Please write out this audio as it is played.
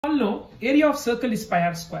all know area of circle is pi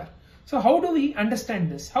r square. So how do we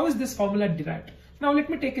understand this? How is this formula derived? Now let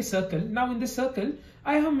me take a circle. Now in this circle,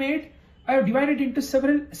 I have divided into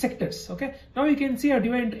several sectors. Okay. Now you can see I have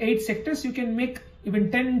divided into 8 sectors. You can make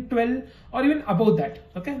even 10, 12 or even above that.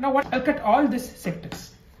 Okay. Now I'll cut all these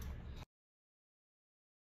sectors.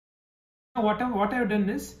 Now what I have done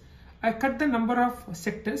is I cut the number of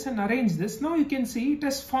sectors and arrange this. Now you can see it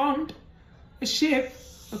has formed a shape,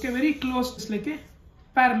 okay, very close, it's like a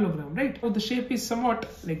parallelogram, right? So the shape is somewhat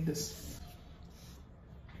like this.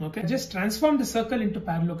 Okay, just transform the circle into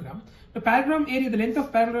parallelogram. The parallelogram area, the length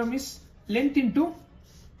of parallelogram is length into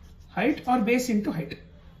height or base into height.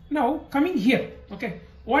 Now coming here, okay,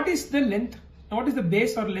 what is the length? What is the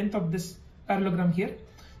base or length of this parallelogram here?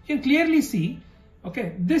 You can clearly see,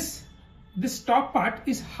 okay, this top part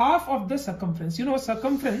is half of the circumference. You know,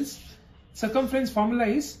 circumference formula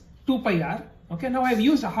is 2 pi r. Okay, now I have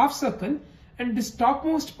used a half circle, and this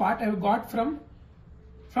topmost part I have got from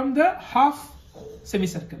the half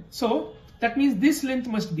semicircle. So that means this length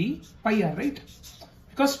must be pi r, right?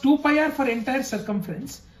 Because 2 pi r for entire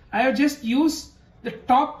circumference, I have just used the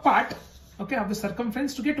top part, okay, of the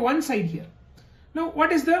circumference to get one side here. Now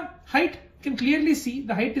what is the height? You can clearly see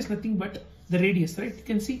the height is nothing but the radius, right? You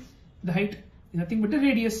can see the height is nothing but the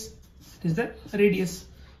radius. It is the radius.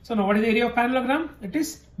 So now what is the area of parallelogram? It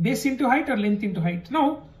is base into height or length into height.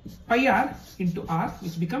 Now pi r into r,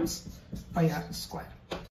 which becomes pi r square.